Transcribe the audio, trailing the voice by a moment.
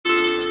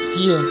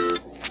yeah.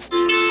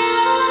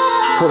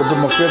 Caught up in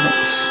my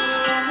feelings.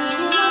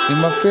 In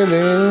my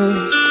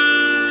feelings.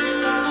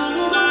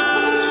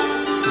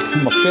 In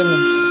my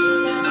feelings.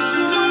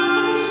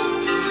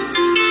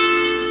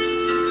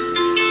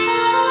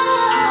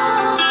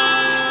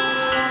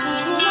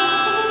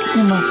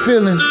 In my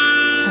feelings.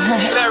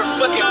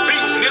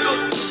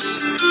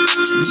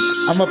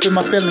 I'm up in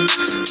my feelings.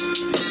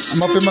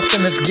 I'm up in my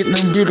feelings, getting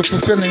them beautiful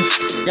feelings.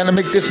 Gotta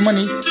make this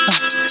money.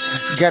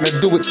 Gotta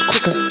do it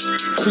quicker.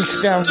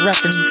 Freestyle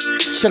rapping,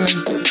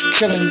 chilling,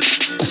 killing.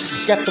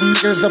 Got them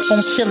niggas up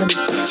on chilling.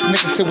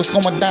 Niggas say what's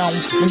going down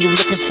when you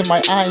look into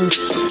my eyes.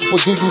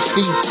 What do you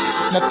see?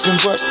 Nothing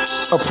but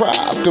a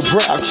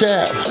proud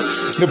child.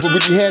 Never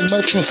really had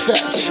much from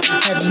such.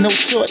 Had no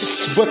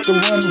choice but to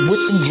run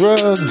with them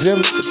drug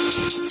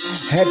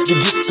dealers. Had to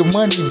get the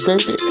money,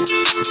 baby.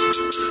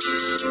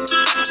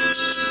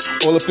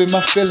 All up in my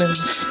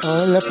feelings.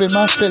 All up in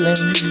my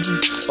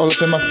feelings. All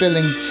up in my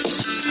feelings.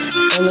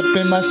 All up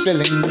in my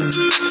feelings.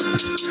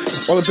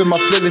 All up in my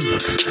feelings.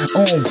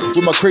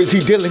 With my crazy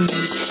dealings.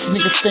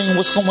 Niggas saying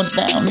what's going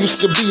down. Used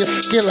to be a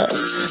skiller.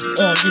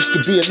 Used to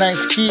be a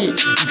nice kid.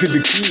 Until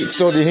the kids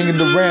started hanging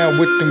around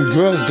with them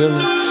drug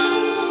dealers.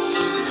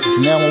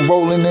 Now I'm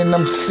rolling and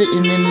I'm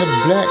sitting in the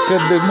back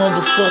of the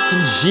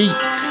motherfucking Jeep.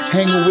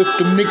 Hanging with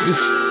them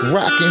niggas.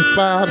 Rocking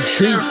 5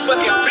 deep.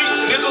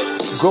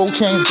 Gold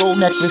chains, gold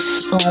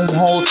necklace.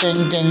 Whole thing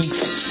things.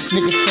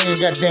 Niggas saying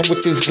goddamn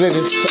with this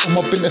glitters. I'm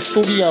up in the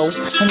studio,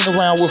 hanging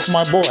around with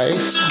my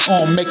boys.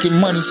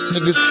 Making money.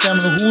 Niggas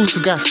telling me who's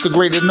got the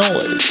greater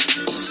noise.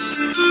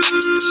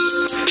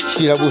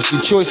 See, that was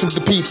the choice of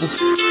the people.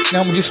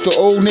 Now I'm just an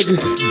old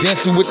nigga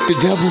dancing with the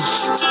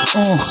devils.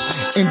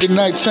 In the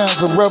night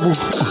times a rebel.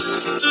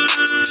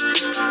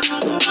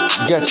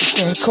 Got you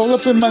saying, call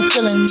up in my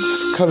feelings.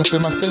 Call up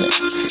in my feelings.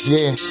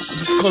 Yeah,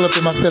 just call up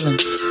in my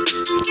feelings.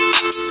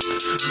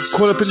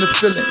 Caught up in the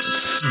feelings,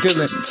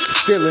 dealing,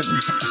 stealing,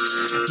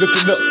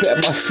 looking up at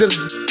my ceiling.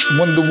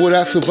 Wonder would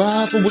I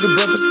survive or would a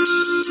brother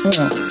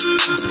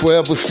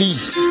forever see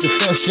the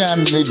sunshine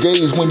in the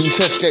days when he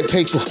touched that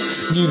paper.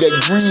 Need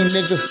that green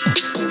nigga,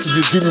 so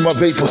just give me my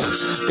vapor.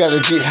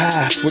 Gotta get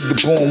high with the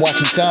bone,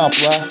 watching time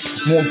fly.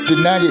 Won't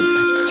deny it,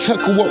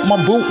 tuckle up my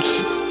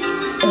boots.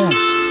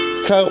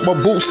 Tie up my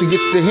boots to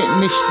get the hit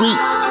in the street.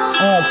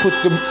 Put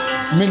the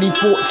mini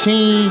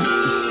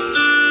 14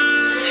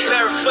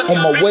 on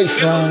my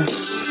waistline.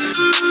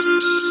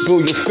 Blow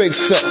your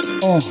face up.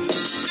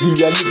 You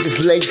got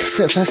niggas lace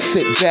as I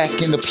sit back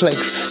in the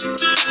place.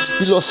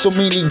 We lost so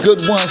many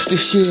good ones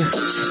this year.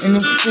 And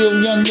them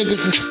still young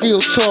niggas are still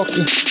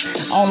talking.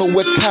 I don't know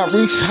what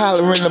Tyrese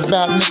hollering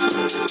about,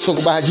 nigga. Talk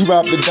about you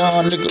out the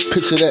Don, nigga.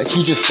 Picture that,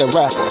 you just a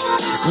rapper.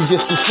 You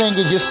just a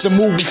singer, just a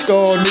movie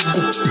star,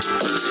 nigga.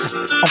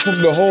 I'm from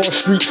the hard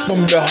streets,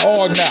 from the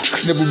hard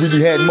knocks. Never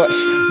really had much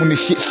when the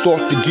shit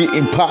start to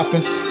getting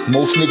poppin'.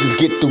 Most niggas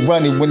get to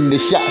running when the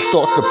shots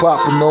start to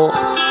poppin' off.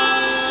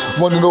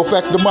 Running off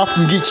at the mouth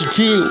can get you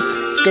killed.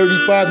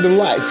 35 to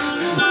life.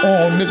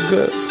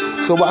 Nigga.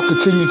 So I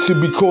continue to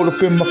be caught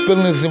up in my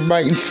feelings and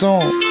writing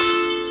songs.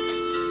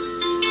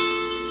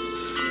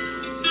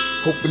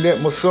 Hoping that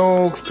my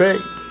songs pay.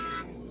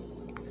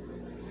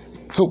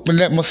 Hoping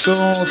that my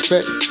songs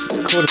pay.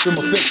 Caught up in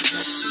my feelings.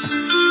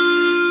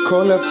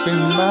 Caught up in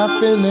my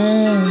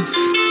feelings.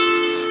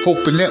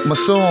 Hoping that my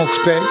songs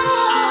pay.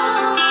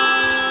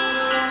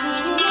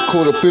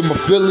 Caught up in my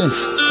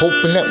feelings.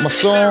 Hoping that my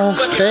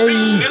songs pay.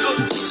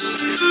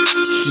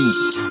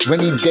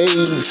 Rainy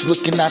days,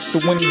 looking out the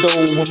window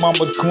when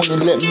mama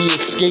couldn't let me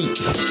escape.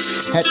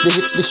 Had to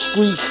hit the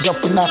streets,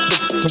 jumping out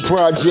the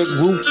project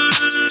roof.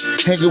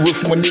 Hanging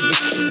with my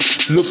niggas,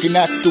 looking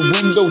out the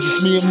window,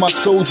 just me and my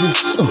soldiers.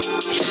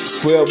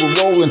 Forever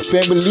rolling,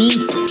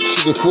 family to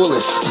the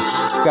fullest.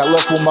 Got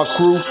love with my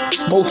crew,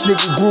 most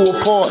niggas grew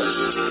apart.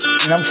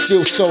 And I'm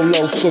still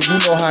solo, so you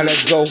know how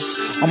that go.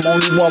 I'm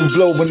only one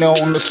blowing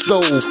on the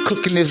stove,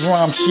 cooking this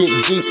rhyme shit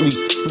deeply.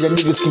 That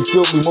niggas can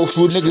feel me, most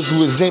real niggas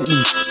resent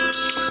me.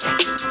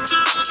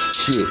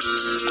 Shit,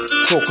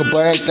 talk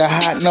about ain't the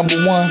hot number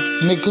one,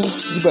 nigga.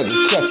 You better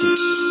check it.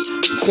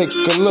 Take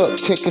a look,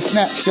 take a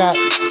snapshot.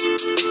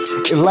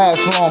 It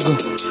lasts longer.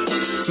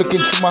 Look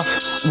into my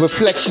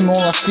reflection,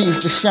 all I see is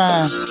the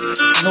shine.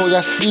 You know what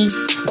I see?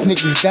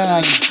 Niggas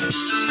dying.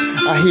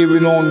 I hear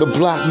it on the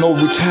block, no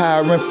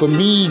retiring for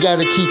me.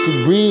 Gotta keep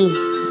it real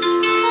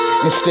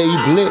and stay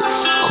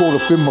blitzed.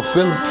 Caught up in my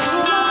feelings.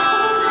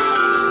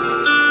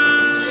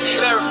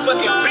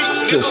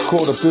 Just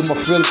caught up in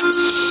my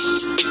feelings.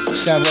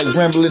 Sound like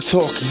rambling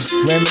talking,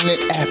 rambling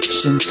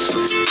actions.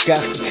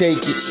 Got to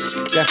take it,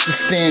 got to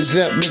stand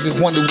up.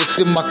 Niggas wonder what's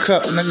in my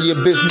cup, none of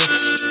your business.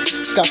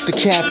 Stop the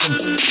capping.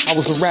 I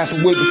was a rapper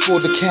way before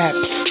the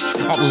caps.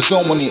 I was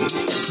doing it,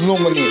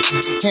 luminant,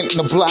 hitting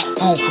the block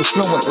on for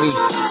fluently.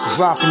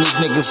 Dropping these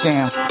niggas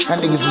down.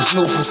 That niggas is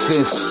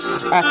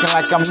nuisances. Acting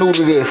like I'm new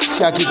to this.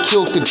 I get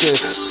killed to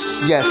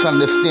this. Yes,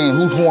 understand.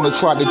 Who's wanna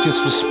try to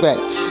disrespect?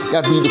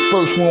 Gotta be the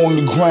first one on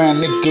the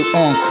grind, nigga,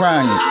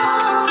 crying.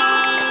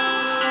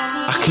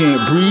 I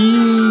can't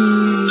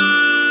breathe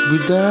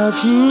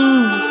without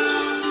you.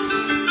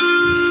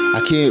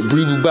 I can't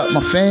breathe without my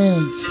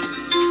fans.